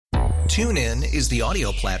TuneIn is the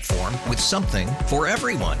audio platform with something for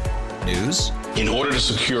everyone. News. In order to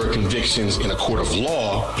secure convictions in a court of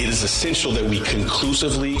law, it is essential that we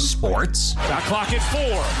conclusively. Sports. Shot clock at 4.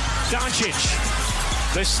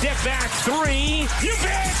 Doncic. The step back 3. You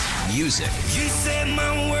bet. Music. You set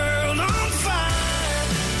my world on fire.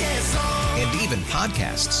 Yes, and even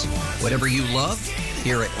podcasts. Whatever you love,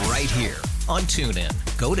 hear it right here on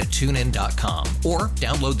TuneIn. Go to TuneIn.com or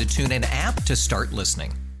download the TuneIn app to start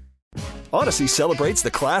listening. Odyssey celebrates the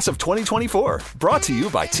class of 2024, brought to you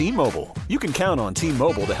by T-Mobile. You can count on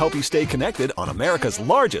T-Mobile to help you stay connected on America's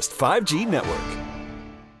largest 5G network.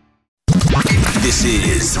 This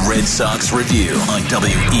is Red Sox Review on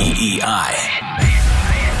WEEI.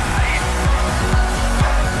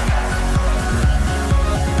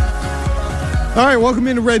 All right, welcome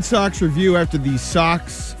into Red Sox Review after the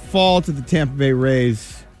Sox fall to the Tampa Bay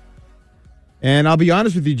Rays. And I'll be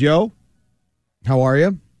honest with you, Joe. How are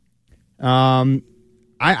you?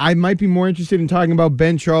 I might be more interested in talking about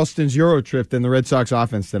Ben Charleston's Euro trip than the Red Sox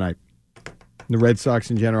offense tonight. The Red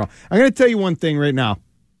Sox in general. I'm going to tell you one thing right now.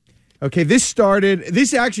 Okay, this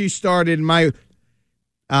actually started my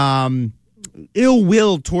ill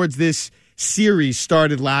will towards this series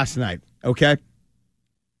started last night, okay?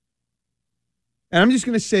 And I'm just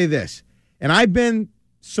going to say this. And I've been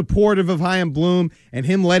supportive of Chaim Bloom and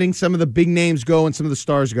him letting some of the big names go and some of the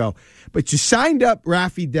stars go. But you signed up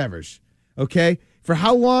Rafi Devers, okay? For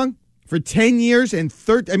how long? For 10 years and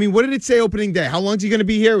 30. I mean, what did it say opening day? How long is he going to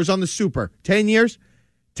be here? It was on the Super. 10 years?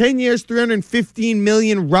 10 years, $315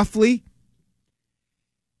 million roughly.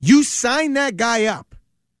 You sign that guy up,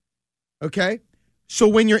 okay? So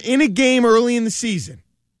when you're in a game early in the season,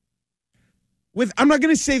 I'm not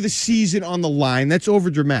going to say the season on the line. That's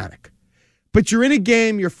overdramatic. But you're in a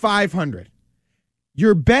game, you're 500.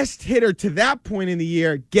 Your best hitter to that point in the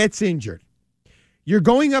year gets injured. You're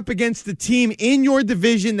going up against the team in your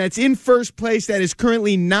division that's in first place that is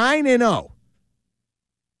currently 9-0.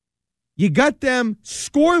 You got them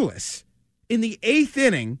scoreless in the 8th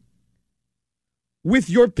inning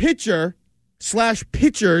with your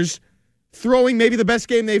pitcher/pitchers throwing maybe the best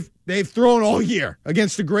game they've thrown all year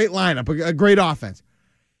against a great lineup, a great offense.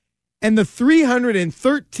 And the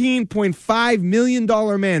 $313.5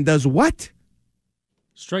 million man does what?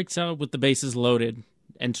 Strikes out with the bases loaded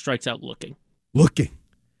and strikes out looking.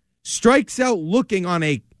 Strikes out looking on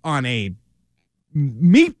a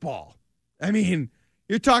meatball. I mean,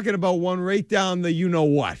 you're talking about one right down the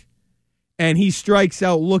you-know-what. And he strikes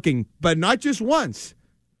out looking, but not just once,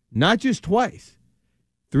 not just twice,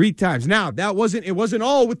 3 times. Now, it wasn't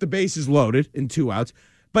all with the bases loaded and 2 outs,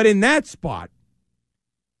 but in that spot,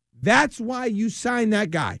 that's why you sign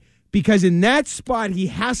that guy. Because in that spot, he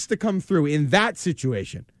has to come through in that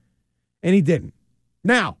situation. And he didn't.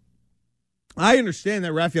 Now, I understand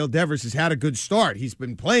that Rafael Devers has had a good start. He's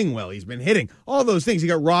been playing well. He's been hitting. All those things. He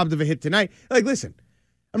got robbed of a hit tonight. Like, listen,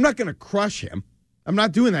 I'm not going to crush him. I'm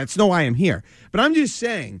not doing that. It's no I am here. But I'm just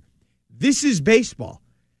saying, this is baseball.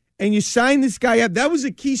 And you sign this guy up. That was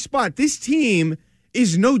a key spot. This team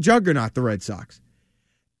is no juggernaut, the Red Sox.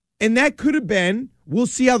 And that could have been, we'll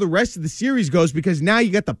see how the rest of the series goes, because now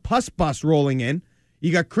you got the Puss Bus rolling in.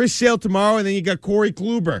 You got Chris Sale tomorrow, and then you got Corey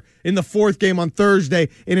Kluber in the 4th game on Thursday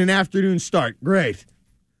in an afternoon start. Great.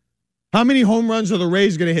 How many home runs are the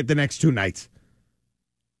Rays going to hit the next 2 nights?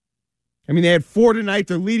 I mean, they had 4 tonight.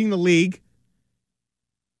 They're leading the league.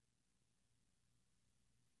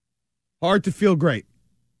 Hard to feel great.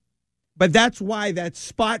 But that's why that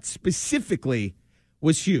spot specifically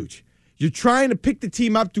was huge. You're trying to pick the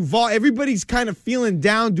team up. Duvall, everybody's kind of feeling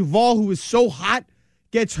down. Duvall, who is so hot,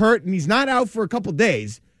 gets hurt, and he's not out for a couple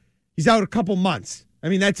days. He's out a couple months. I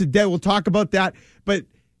mean, that's a dead. We'll talk about that. But,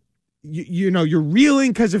 you're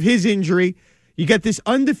reeling because of his injury. You got this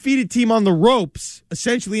undefeated team on the ropes.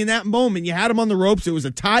 Essentially, in that moment, you had him on the ropes. It was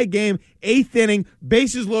a tie game, 8th inning,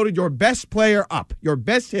 bases loaded, your best player up, your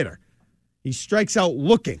best hitter. He strikes out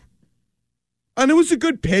looking. And it was a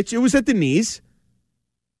good pitch. It was at the knees.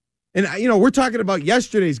 And, we're talking about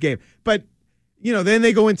yesterday's game. But, then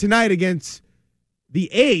they go in tonight against the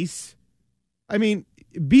ace. I mean,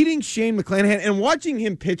 beating Shane McClanahan and watching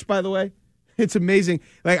him pitch, by the way, it's amazing.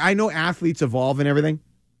 Like, I know athletes evolve and everything,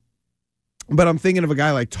 but I'm thinking of a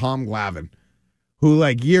guy like Tom Glavine, who,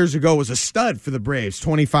 years ago was a stud for the Braves,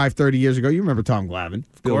 25, 30 years ago. You remember Tom Glavine.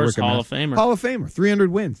 Of course, Hall of Famer. Hall of Famer, 300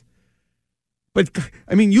 wins. But,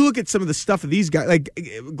 I mean, you look at some of the stuff of these guys, like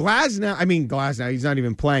Glasnow, he's not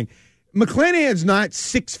even playing. McClanahan's not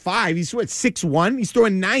 6'5". He's 6'1". He's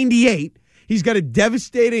throwing 98. He's got a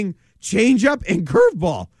devastating changeup and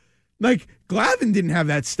curveball. Like, Glavine didn't have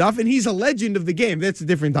that stuff, and he's a legend of the game. That's a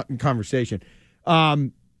different conversation.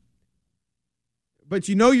 but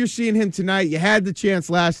you know you're seeing him tonight. You had the chance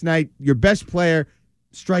last night. Your best player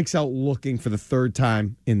strikes out looking for the third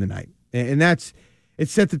time in the night. And it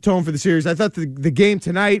set the tone for the series. I thought the game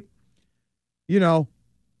tonight, you got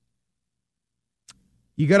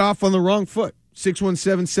off on the wrong foot.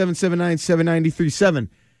 617-779-7937.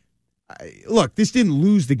 Look, this didn't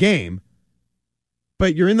lose the game,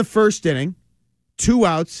 but you're in the first inning, 2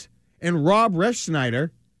 outs, and Rob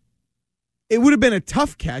Reschneider, it would have been a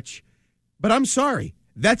tough catch, but I'm sorry.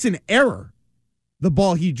 That's an error, the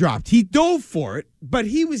ball he dropped. He dove for it, but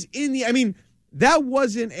he was that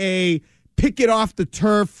wasn't a pick it off the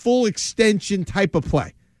turf, full extension type of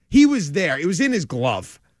play. He was there. It was in his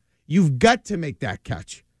glove. You've got to make that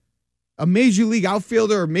catch. A major league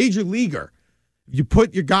outfielder or major leaguer, you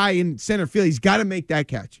put your guy in center field, he's got to make that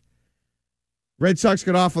catch. Red Sox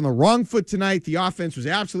got off on the wrong foot tonight. The offense was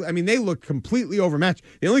absolutely, they looked completely overmatched.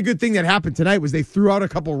 The only good thing that happened tonight was they threw out a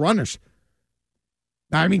couple runners.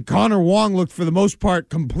 Connor Wong looked for the most part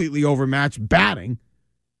completely overmatched batting,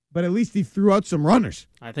 but at least he threw out some runners.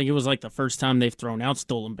 I think it was like the first time they've thrown out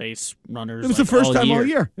stolen base runners. It was the first time all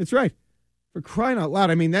year. That's right. For crying out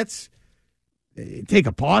loud. That's take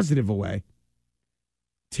a positive away.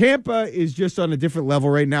 Tampa is just on a different level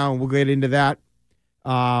right now, and we'll get into that.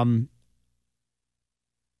 And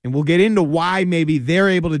we'll get into why maybe they're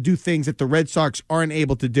able to do things that the Red Sox aren't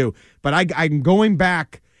able to do. But I'm going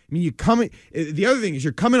back. The other thing is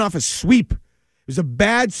you're coming off a sweep. It was a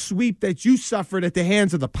bad sweep that you suffered at the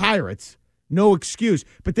hands of the Pirates. No excuse.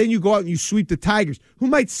 But then you go out and you sweep the Tigers, who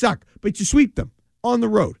might suck, but you sweep them on the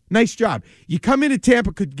road. Nice job. You come into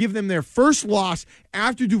Tampa, could give them their first loss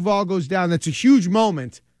after Duvall goes down. That's a huge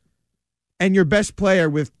moment. And your best player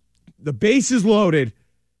with the bases loaded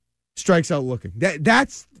strikes out looking.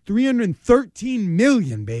 That's $313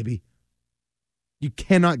 million, baby. You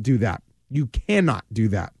cannot do that. You cannot do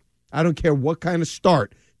that. I don't care what kind of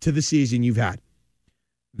start to the season you've had.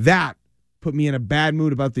 That put me in a bad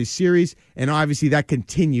mood about this series, and obviously that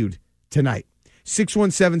continued tonight.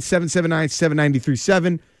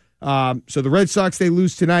 617-779-7937. So the Red Sox, they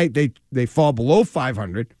lose tonight. They fall below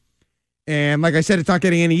 500. And like I said, it's not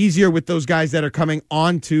getting any easier with those guys that are coming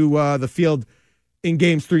onto the field in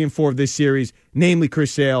games 3 and 4 of this series, namely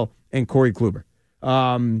Chris Sale and Corey Kluber.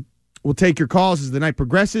 We'll take your calls as the night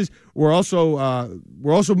progresses. We're also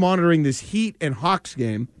monitoring this Heat and Hawks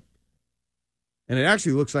game, and it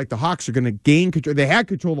actually looks like the Hawks are going to gain control. They had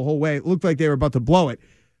control the whole way. It looked like they were about to blow it,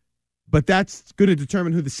 but that's going to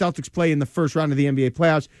determine who the Celtics play in the first round of the NBA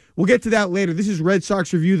playoffs. We'll get to that later. This is Red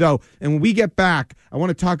Sox Review, though, and when we get back, I want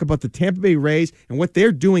to talk about the Tampa Bay Rays and what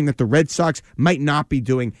they're doing that the Red Sox might not be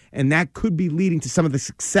doing, and that could be leading to some of the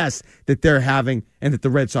success that they're having and that the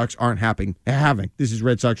Red Sox aren't having. This is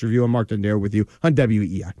Red Sox Review. I'm Mark Dondero with you on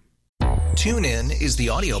WEI. TuneIn is the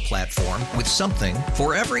audio platform with something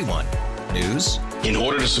for everyone. News. In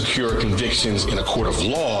order to secure convictions in a court of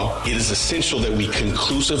law, it is essential that we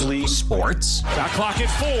conclusively. Sports. Shot clock at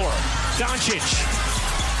 4. Doncic.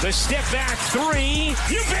 The step back 3.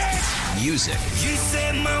 You bet. Music. You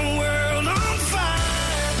set my world on fire.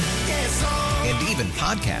 Yes, and even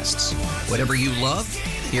podcasts. Whatever you love,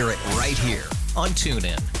 hear it right here on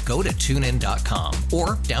TuneIn. Go to TuneIn.com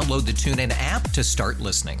or download the TuneIn app to start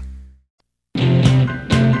listening.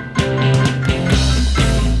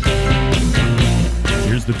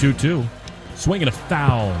 Here's the 2-2. Swinging a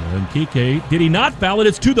foul. And Kike, did he not foul it?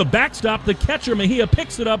 It's to the backstop. The catcher, Mejia,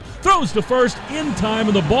 picks it up, throws to first in time,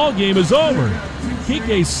 and the ball game is over.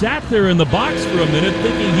 Kike sat there in the box for a minute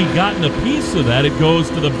thinking he'd gotten a piece of that. It goes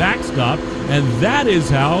to the backstop, and that is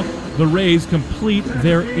how the Rays complete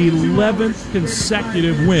their 11th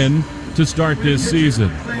consecutive win to start this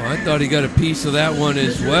season. Well, I thought he got a piece of that one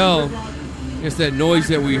as well. I guess that noise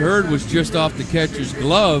that we heard was just off the catcher's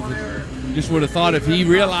glove. Just would have thought if he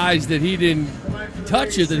realized that he didn't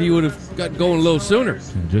touch it, that he would have got going a little sooner.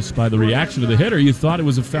 And just by the reaction of the hitter, you thought it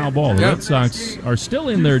was a foul ball. The Red Sox are still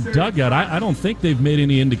in their dugout. I don't think they've made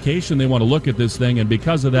any indication they want to look at this thing, and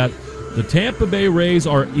because of that, the Tampa Bay Rays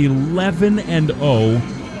are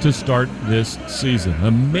 11-0 to start this season.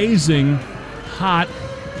 Amazing, hot,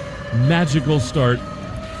 magical start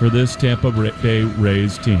for this Tampa Bay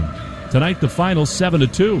Rays team. Tonight, the final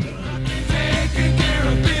 7-2.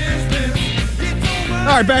 All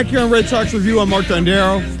right, back here on Red Sox Review. I'm Mark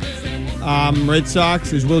Dondero. Red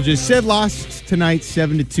Sox, as Will just said, lost tonight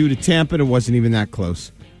 7-2 to Tampa. It wasn't even that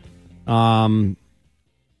close. The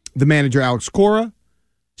manager, Alex Cora,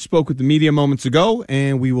 spoke with the media moments ago,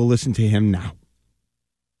 and we will listen to him now.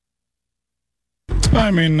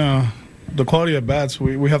 I mean, the quality of bats,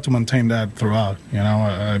 we have to maintain that throughout. You know,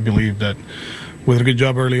 I believe that we did a good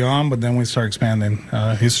job early on, but then we start expanding.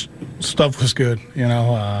 He's stuff was good.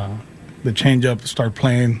 The changeup started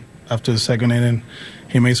playing after the second inning.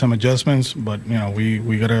 He made some adjustments, but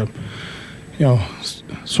we gotta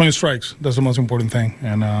swing strikes. That's the most important thing,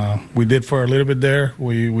 and we did for a little bit there.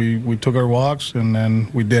 We took our walks, and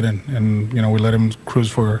then we didn't, and we let him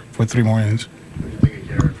cruise for 3 more innings.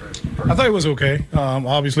 I thought it was okay.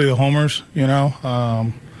 Obviously the homers,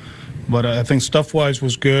 but I think stuff-wise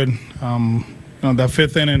was good. That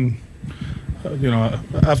 5th inning,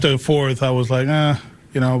 after the 4th, I was like,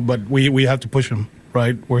 but we have to push him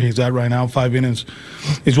right where he's at right now. 5 innings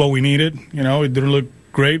is what we needed. It didn't look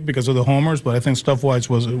great because of the homers, but I think stuff-wise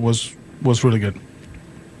was really good.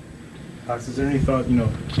 Alex, is there any thought,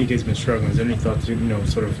 Kike's been struggling, is there any thought to,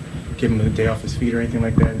 sort of give him a day off his feet or anything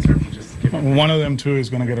like that in terms of just giving him... One of them two is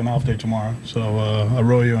going to get an off day tomorrow, so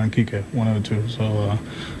Arroyo and Kike, one of the two. So,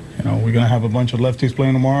 we're going to have a bunch of lefties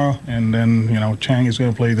playing tomorrow, and then, Chang is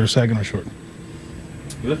going to play either second or short.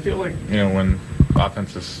 Does it feel like, when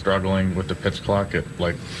offense is struggling with the pitch clock, it,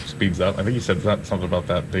 speeds up? I think you said something about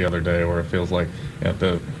that the other day where it feels like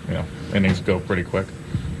the innings go pretty quick.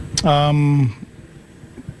 When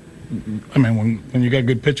you got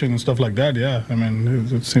good pitching and stuff like that, yeah.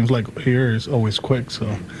 It seems like here is always quick.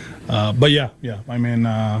 So, but yeah.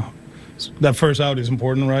 That first out is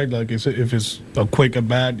important, right? Like if it's a quick at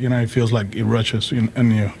bat, it feels like it rushes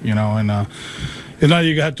in you, and it's not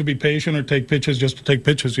you have to be patient or take pitches just to take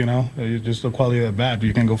pitches, It's just the quality of the bat.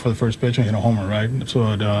 You can go for the first pitch and hit a homer, right?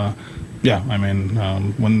 So,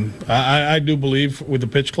 when I do believe with the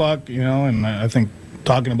pitch clock, and I think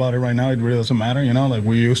talking about it right now, it really doesn't matter,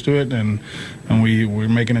 we're used to it and we're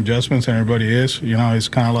making adjustments and everybody is, it's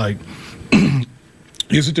kind of like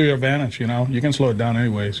use it to your advantage, you can slow it down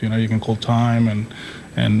anyways, you can call time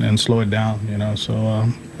and slow it down, so,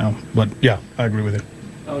 but yeah, I agree with you.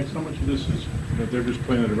 Alex, how much of this is that they're just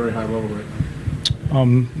playing at a very high level right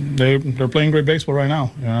now? They're playing great baseball right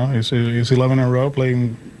now, it's 11 in a row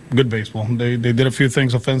playing good baseball. They did a few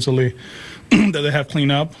things offensively that they have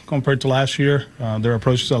cleaned up compared to last year. Their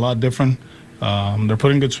approach is a lot different. They're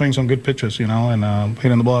putting good swings on good pitches, and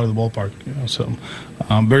hitting the ball out of the ballpark. So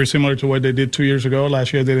very similar to what they did 2 years ago.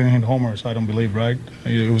 Last year they didn't hit homers, I don't believe, right?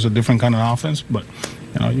 It was a different kind of offense, but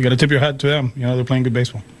you got to tip your hat to them. They're playing good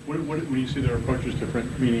baseball. When you say their approach is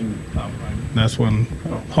different, meaning? That's when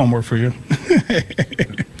homework for you.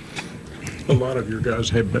 A lot of your guys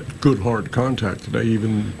had good hard contact today,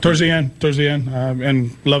 even towards the end,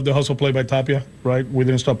 and love the hustle play by Tapia. Right, we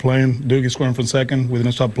didn't stop playing. Doogie scoring from second, we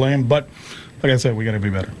didn't stop playing. But like I said, we got to be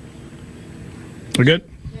better. We good?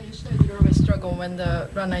 Yeah, Yoshida, you always struggle when the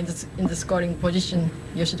runner is in the scoring position.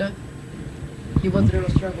 Yoshida, he was a little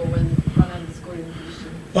struggle when runner in the scoring position.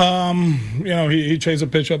 He chased a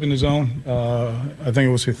pitch up in the zone. I think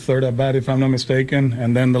it was his 3rd at bat, if I'm not mistaken.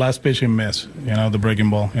 And then the last pitch he missed, the breaking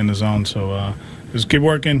ball in the zone. So just keep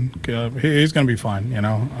working. He's going to be fine,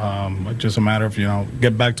 It's just a matter of,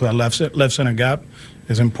 get back to that left center gap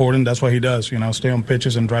is important. That's what he does, stay on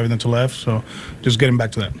pitches and driving them to left. So just getting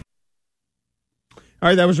back to that. All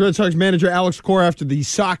right, that was Red Sox manager Alex Cora after the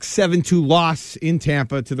Sox 7-2 loss in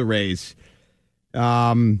Tampa to the Rays.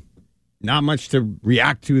 Not much to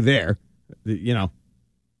react to there.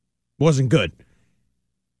 Wasn't good.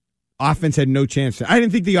 Offense had no chance. I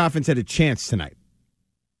didn't think the offense had a chance tonight.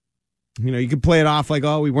 You could play it off like,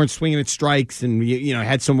 we weren't swinging at strikes and,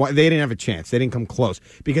 had some. They didn't have a chance. They didn't come close.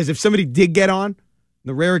 Because if somebody did get on,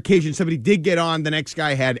 the rare occasion somebody did get on, the next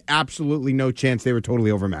guy had absolutely no chance. They were totally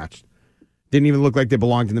overmatched. Didn't even look like they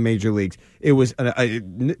belonged in the major leagues. It was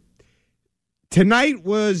tonight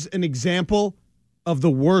was an example of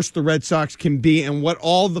the worst the Red Sox can be and what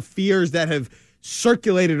all the fears that have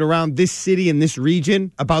circulated around this city and this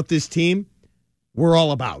region about this team were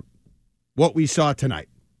all about. What we saw tonight.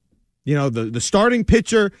 The starting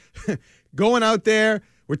pitcher going out there,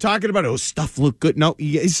 we're talking about, stuff looked good. No,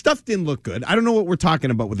 his stuff didn't look good. I don't know what we're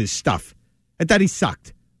talking about with his stuff. I thought he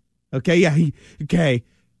sucked. Okay, yeah, he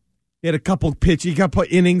had a couple pitches. He got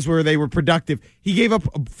innings where they were productive. He gave up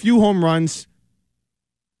a few home runs.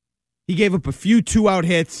 He gave up a few 2-out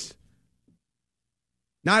hits.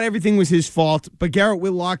 Not everything was his fault, but Garrett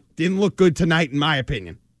Whitlock didn't look good tonight, in my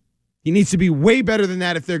opinion. He needs to be way better than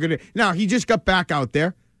that if they're going to. Now, he just got back out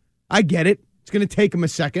there. I get it. It's going to take him a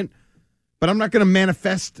second. But I'm not going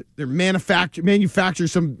to manufacture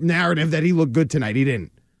some narrative that he looked good tonight. He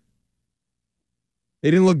didn't.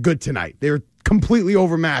 They didn't look good tonight. They were completely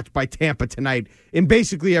overmatched by Tampa tonight in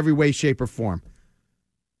basically every way, shape, or form.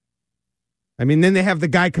 Then they have the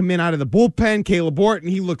guy come in out of the bullpen, Caleb Orton,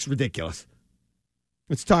 and he looks ridiculous.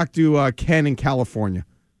 Let's talk to Ken in California.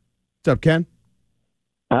 What's up, Ken?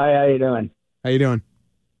 Hi, how you doing? How you doing?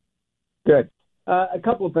 Good. A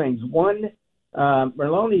couple of things. One,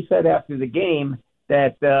 Merlone said after the game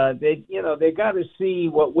that they got to see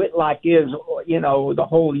what Whitlock is, the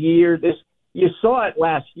whole year. You saw it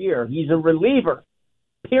last year. He's a reliever,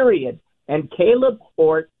 period. And Caleb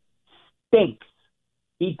Hort stinks.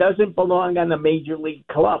 He doesn't belong on the major league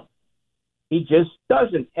club. He just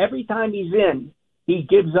doesn't. Every time he's in, he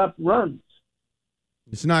gives up runs.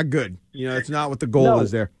 It's not good. It's not what the goal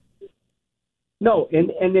is there. No, and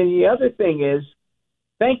then the other thing is,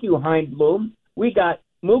 thank you, Heimblum. We got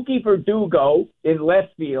Mookie Verdugo in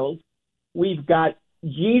left field. We've got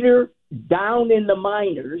Jeter down in the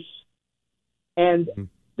minors. And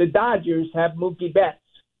the Dodgers have Mookie Betts,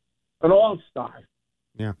 an all-star.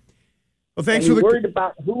 Yeah. Well, thanks and for the.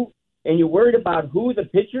 You're worried about who the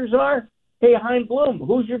pitchers are? Hey, Heimblum,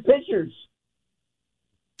 who's your pitchers?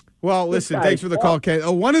 Well, listen, thanks for the call, Kay.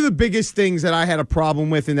 One of the biggest things that I had a problem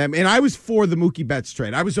with in that, and I was for the Mookie Betts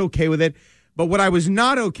trade. I was okay with it. But what I was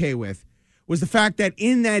not okay with was the fact that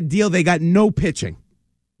in that deal, they got no pitching.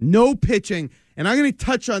 No pitching. And I'm going to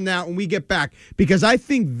touch on that when we get back, because I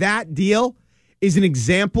think that deal is an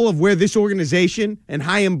example of where this organization and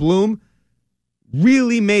Chaim Bloom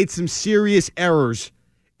really made some serious errors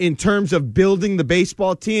in terms of building the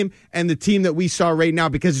baseball team and the team that we saw right now,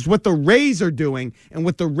 because it's what the Rays are doing and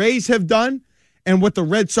what the Rays have done and what the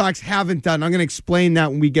Red Sox haven't done. I'm going to explain that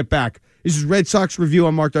when we get back. This is Red Sox Review.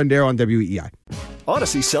 I'm Mark Dondero on WEI.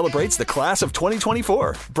 Odyssey celebrates the class of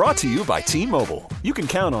 2024, brought to you by T-Mobile. You can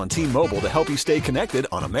count on T-Mobile to help you stay connected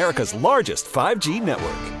on America's largest 5G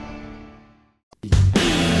network.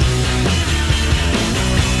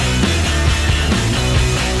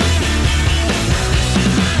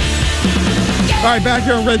 All right, back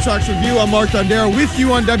here on Red Sox Review. I'm Mark Dondero with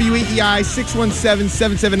you on WEEI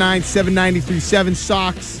 617-779-7937.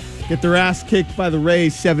 Sox get their ass kicked by the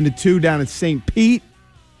Rays 7-2 down at St. Pete.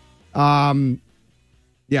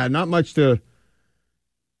 Yeah, not much to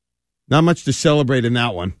celebrate in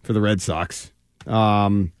that one for the Red Sox.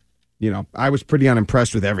 I was pretty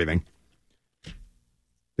unimpressed with everything.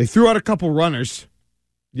 They threw out a couple runners.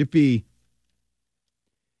 Yippee.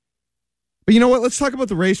 But you know what? Let's talk about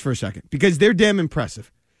the Rays for a second, because they're damn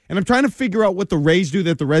impressive. And I'm trying to figure out what the Rays do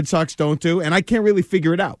that the Red Sox don't do, and I can't really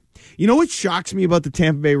figure it out. You know what shocks me about the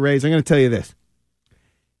Tampa Bay Rays? I'm going to tell you this.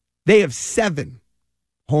 They have 7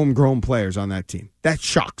 homegrown players on that team. That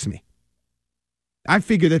shocks me. I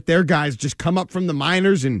figure that their guys just come up from the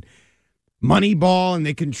minors and Moneyball, and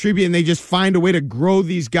they contribute, and they just find a way to grow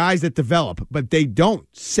these guys that develop. But they don't.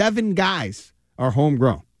 7 guys are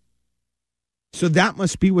homegrown. So that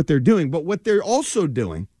must be what they're doing. But what they're also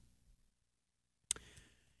doing,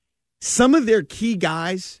 some of their key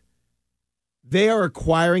guys, they are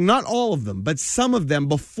acquiring, not all of them, but some of them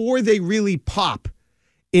before they really pop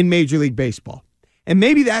in Major League Baseball. And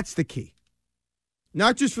maybe that's the key.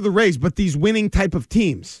 Not just for the Rays, but these winning type of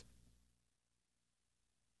teams.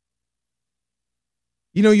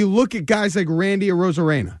 You look at guys like Randy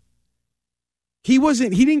Arozarena. He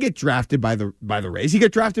didn't get drafted by the Rays. He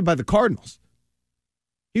got drafted by the Cardinals.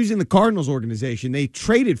 He was in the Cardinals organization. They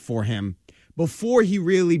traded for him before he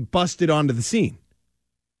really busted onto the scene.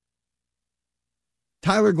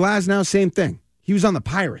 Tyler Glasnow, same thing. He was on the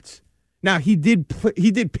Pirates. Now, he did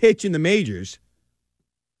pitch in the majors,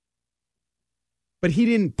 but he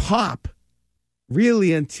didn't pop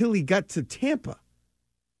really until he got to Tampa.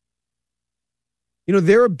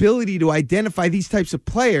 Their ability to identify these types of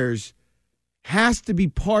players has to be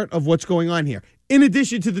part of what's going on here, in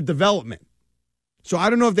addition to the development. So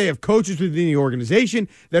I don't know if they have coaches within the organization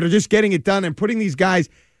that are just getting it done and putting these guys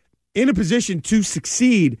in a position to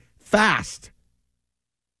succeed fast.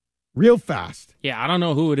 Real fast. Yeah, I don't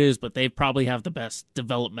know who it is, but they probably have the best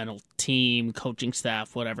developmental team, coaching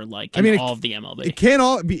staff, whatever, all of the MLB.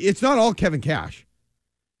 It's not all Kevin Cash.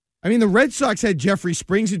 The Red Sox had Jeffrey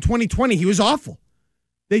Springs in 2020. He was awful.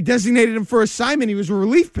 They designated him for assignment. He was a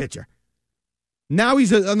relief pitcher. Now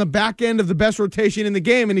he's on the back end of the best rotation in the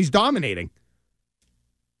game, and he's dominating.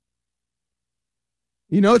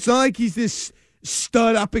 It's not like he's this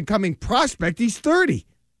stud up-and-coming prospect. He's 30.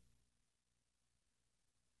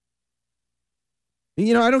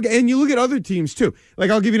 And, I don't get. And you look at other teams too.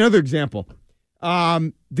 Like, I'll give you another example.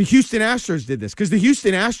 The Houston Astros did this, because the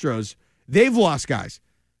Houston Astros, they've lost guys.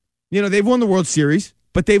 They've won the World Series,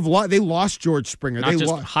 but they lost George Springer. Not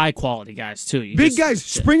just high quality guys too. Big guys.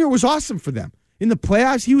 Springer was awesome for them in the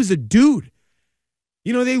playoffs. He was a dude.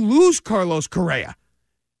 They lose Carlos Correa.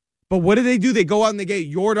 But what do? They go out and they get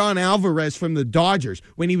Yordan Alvarez from the Dodgers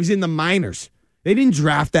when he was in the minors. They didn't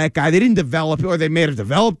draft that guy. They didn't develop him, or they may have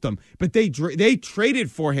developed him. But they traded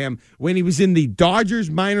for him when he was in the Dodgers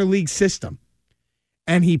minor league system.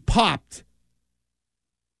 And he popped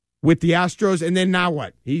with the Astros. And then now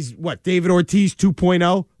what? He's what? David Ortiz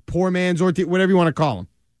 2.0? Poor man's Ortiz, whatever you want to call him.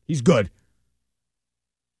 He's good.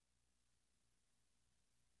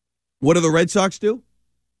 What do the Red Sox do?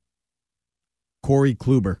 Corey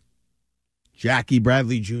Kluber, Jackie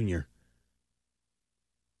Bradley Jr.,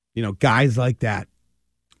 guys like that.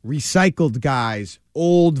 Recycled guys,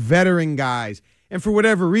 old veteran guys. And for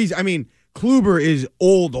whatever reason, Kluber is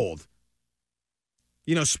old.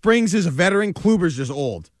 Springs is a veteran, Kluber's just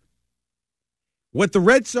old. What the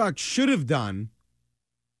Red Sox should have done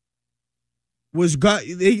was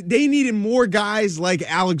they needed more guys like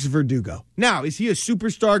Alex Verdugo. Now, is he a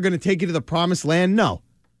superstar going to take you to the promised land? No.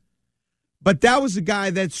 But that was a guy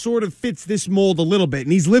that sort of fits this mold a little bit,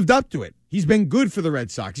 and he's lived up to it. He's been good for the Red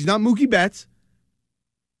Sox. He's not Mookie Betts,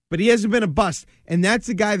 but he hasn't been a bust. And that's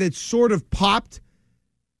a guy that sort of popped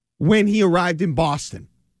when he arrived in Boston.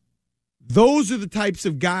 Those are the types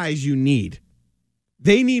of guys you need.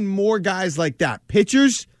 They need more guys like that,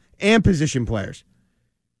 pitchers and position players.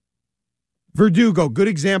 Verdugo, good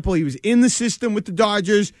example. He was in the system with the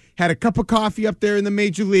Dodgers, had a cup of coffee up there in the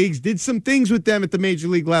major leagues, did some things with them at the major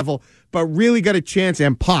league level, but really got a chance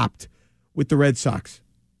and popped with the Red Sox.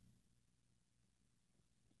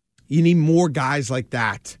 You need more guys like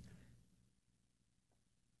that.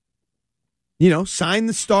 Sign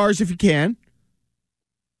the stars if you can.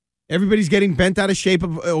 Everybody's getting bent out of shape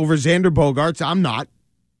over Xander Bogaerts. I'm not.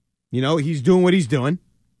 He's doing what he's doing.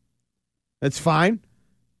 That's fine.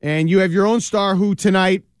 And you have your own star who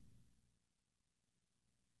tonight,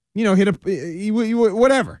 hit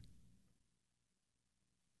whatever.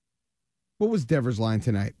 What was Devers' line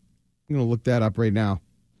tonight? I'm going to look that up right now.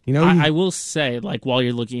 I will say, while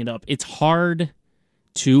you're looking it up, it's hard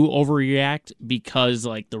to overreact because,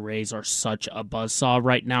 the Rays are such a buzzsaw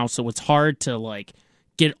right now. So it's hard to,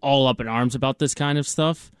 get all up in arms about this kind of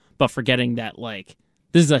stuff, but forgetting that,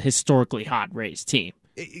 this is a historically hot Rays team.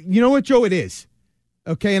 You know what, Joe? It is.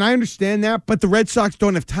 Okay, and I understand that, but the Red Sox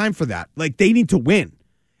don't have time for that. They need to win.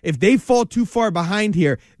 If they fall too far behind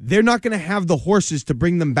here, they're not going to have the horses to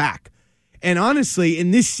bring them back. And honestly,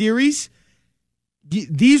 in this series,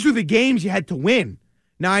 these were the games you had to win.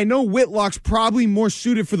 Now, I know Whitlock's probably more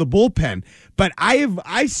suited for the bullpen, but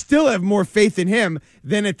I still have more faith in him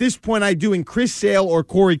than at this point I do in Chris Sale or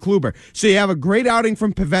Corey Kluber. So you have a great outing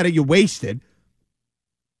from Pivetta, you wasted.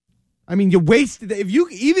 You wasted.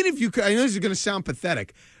 Even if you could, I know this is going to sound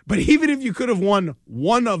pathetic, but even if you could have won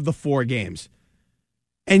one of the 4 games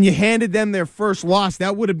and you handed them their first loss,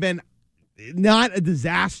 that would have been not a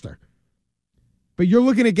disaster. But you're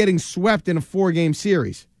looking at getting swept in a 4-game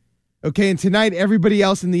series. Okay, and tonight everybody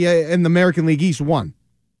else in the American League East won.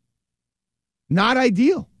 Not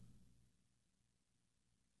ideal.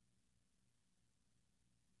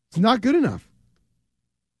 It's not good enough.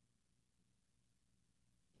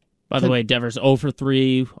 By the way, Devers 0 for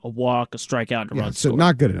 3, a walk, a strikeout, and a run scored. So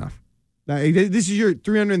not good enough. Now, this is your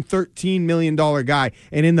 $313 million guy,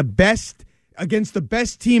 and against the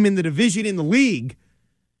best team in the division in the league,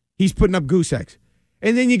 he's putting up goose eggs.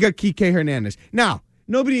 And then you got Kike Hernandez. Now,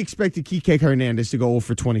 nobody expected Kike Hernandez to go 0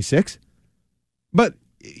 for 26, but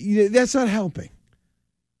that's not helping.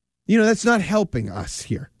 That's not helping us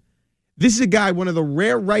here. This is a guy, one of the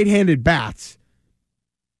rare right-handed bats.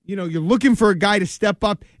 You're looking for a guy to step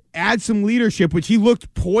up, add some leadership, which he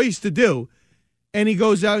looked poised to do, and he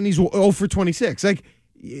goes out and he's 0 for 26.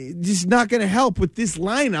 Just not going to help with this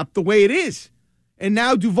lineup the way it is. And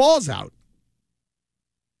now Duvall's out.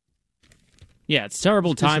 Yeah, it's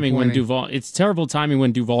terrible timing when Duvall. It's terrible timing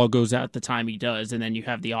when Duvall goes out the time he does, and then you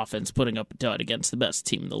have the offense putting up a dud against the best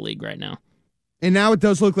team in the league right now. And now it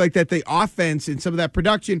does look like that the offense and some of that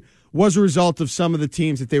production was a result of some of the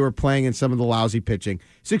teams that they were playing and some of the lousy pitching.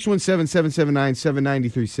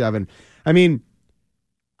 617-779-7937.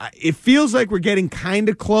 It feels like we're getting kind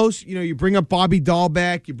of close. You bring up Bobby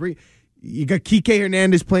Dahlbeck. You got Kike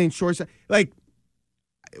Hernandez playing shortstop.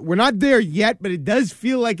 We're not there yet, but it does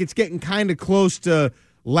feel like it's getting kind of close to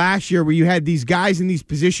last year where you had these guys in these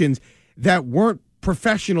positions that weren't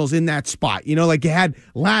professionals in that spot. You had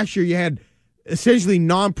last year, you had essentially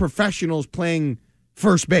non-professionals playing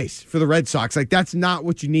first base for the Red Sox. That's not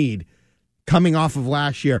what you need coming off of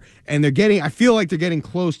last year. And I feel like they're getting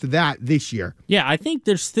close to that this year. Yeah, I think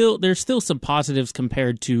there's still some positives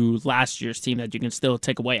compared to last year's team that you can still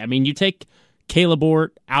take away. You take Caleb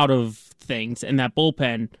Ort out of things, and that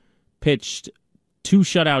bullpen pitched 2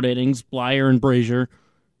 shutout innings, Blyer and Brazier,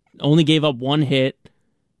 only gave up 1 hit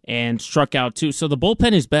and struck out 2. So the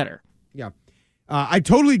bullpen is better. Yeah. I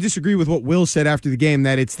totally disagree with what Will said after the game,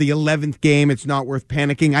 that it's the 11th game, it's not worth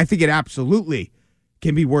panicking. I think it absolutely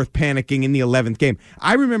can be worth panicking in the 11th game.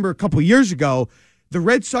 I remember a couple years ago, the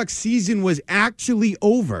Red Sox season was actually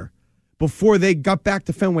over before they got back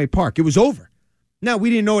to Fenway Park. It was over. Now, we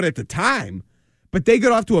didn't know it at the time, but they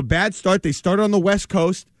got off to a bad start. They started on the West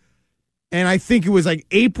Coast, and I think it was like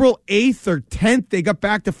April 8th or 10th they got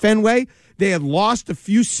back to Fenway. They had lost a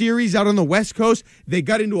few series out on the West Coast. They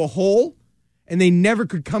got into a hole, and they never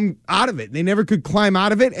could come out of it. They never could climb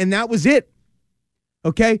out of it, and that was it.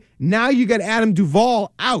 Okay? Now you got Adam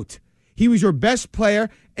Duvall out. He was your best player,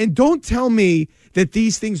 and don't tell me that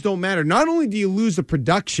these things don't matter. Not only do you lose the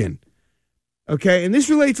production, okay, and this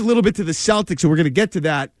relates a little bit to the Celtics, and we're going to get to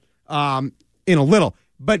that in a little,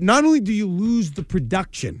 but not only do you lose the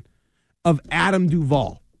production of Adam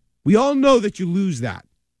Duvall, we all know that you lose that,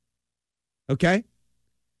 okay,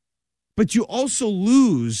 but you also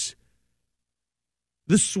lose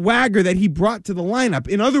the swagger that he brought to the lineup.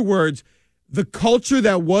 In other words, the culture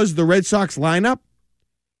that was the Red Sox lineup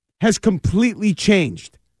has completely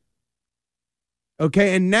changed.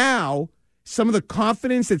 Okay, and now some of the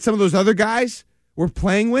confidence that some of those other guys were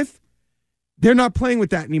playing with, they're not playing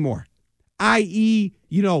with that anymore. I.e.,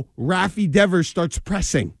 Rafi Devers starts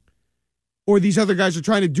pressing. Or these other guys are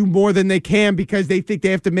trying to do more than they can because they think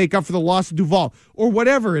they have to make up for the loss of Duvall. Or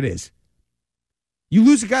whatever it is. You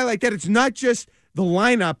lose a guy like that, it's not just the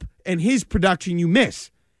lineup and his production you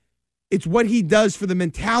miss. It's what he does for the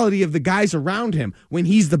mentality of the guys around him when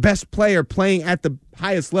he's the best player playing at the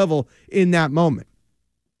highest level in that moment.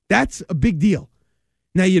 That's a big deal.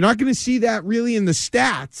 Now, you're not going to see that really in the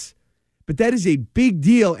stats, but that is a big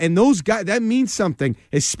deal. And those guys, that means something,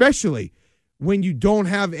 especially when you don't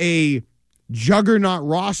have a juggernaut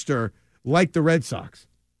roster like the Red Sox.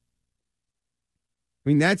 I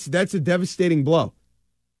mean, that's a devastating blow.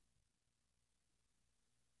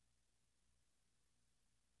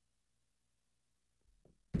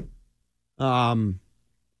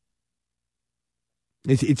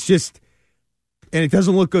 It's just, and it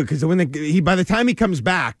doesn't look good because by the time he comes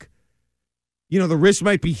back, the wrist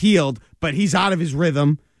might be healed, but he's out of his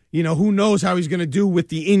rhythm. Who knows how he's going to do with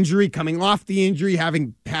the injury, coming off the injury,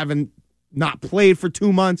 having not played for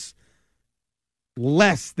 2 months.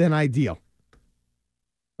 Less than ideal.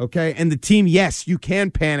 Okay, and the team, yes, you can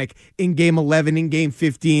panic in Game 11, in Game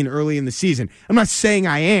 15, early in the season. I'm not saying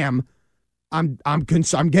I am. I'm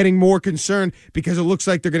getting more concerned because it looks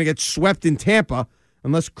like they're going to get swept in Tampa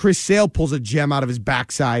unless Chris Sale pulls a gem out of his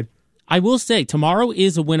backside. I will say tomorrow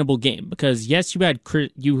is a winnable game because yes,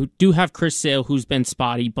 you do have Chris Sale who's been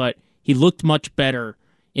spotty, but he looked much better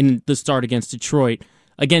in the start against Detroit.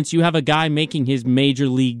 Against you have a guy making his major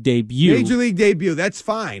league debut. Major league debut, that's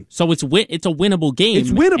fine. So it's a winnable game.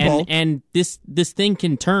 It's winnable, and this thing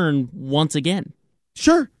can turn once again.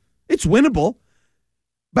 Sure, it's winnable.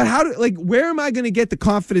 But where am I going to get the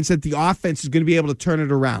confidence that the offense is going to be able to turn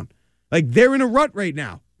it around? They're in a rut right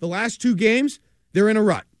now. The last 2 games, they're in a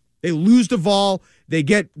rut. They lose Duvall. They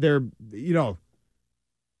get they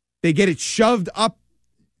get it shoved up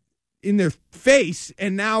in their face,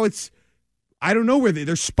 and now I don't know where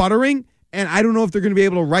they're sputtering, and I don't know if they're going to be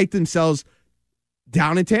able to right themselves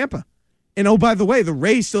down in Tampa. And oh, by the way, the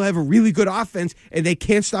Rays still have a really good offense, and they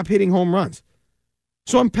can't stop hitting home runs.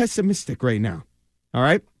 So I'm pessimistic right now. All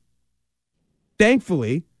right?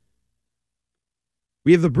 Thankfully,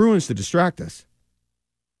 we have the Bruins to distract us.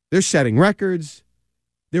 They're setting records.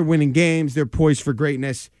 They're winning games. They're poised for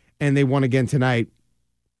greatness, and they won again tonight.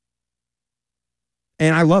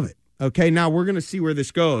 And I love it. Okay, now we're going to see where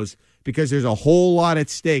this goes because there's a whole lot at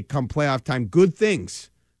stake come playoff time. Good things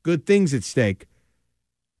at stake.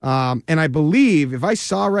 And I believe, if I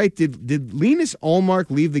saw right, did Linus Ullmark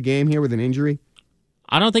leave the game here with an injury?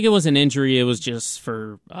 I don't think it was an injury. It was just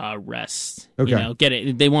for rest.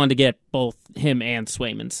 Okay. They wanted to get both him and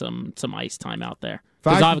Swayman some ice time out there.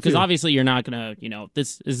 Because obviously you're not going to,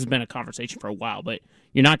 this has been a conversation for a while, but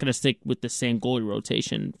you're not going to stick with the same goalie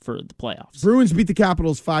rotation for the playoffs. Bruins beat the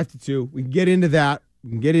Capitals 5-2. We can get into that. We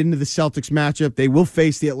can get into the Celtics matchup. They will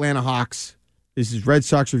face the Atlanta Hawks. This is Red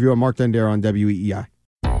Sox Review. I'm Mark Dondero on WEEI.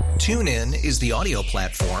 TuneIn is the audio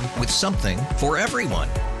platform with something for everyone.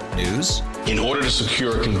 News. In order to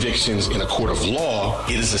secure convictions in a court of law,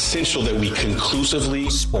 it is essential that we conclusively.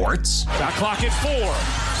 Sports. Got clock at 4.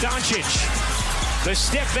 Doncic. The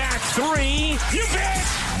step back 3. You bet.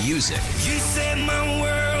 Music. You set my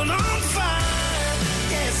world on fire.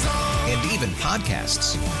 Yes, and even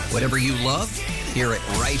podcasts. Whatever you love, hear it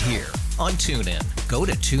right here on TuneIn. Go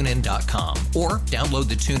to TuneIn.com or download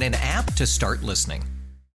the TuneIn app to start listening.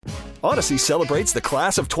 Odyssey celebrates the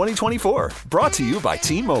class of 2024. Brought to you by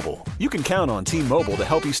T-Mobile. You can count on T-Mobile to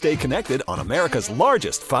help you stay connected on America's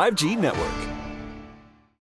largest 5G network.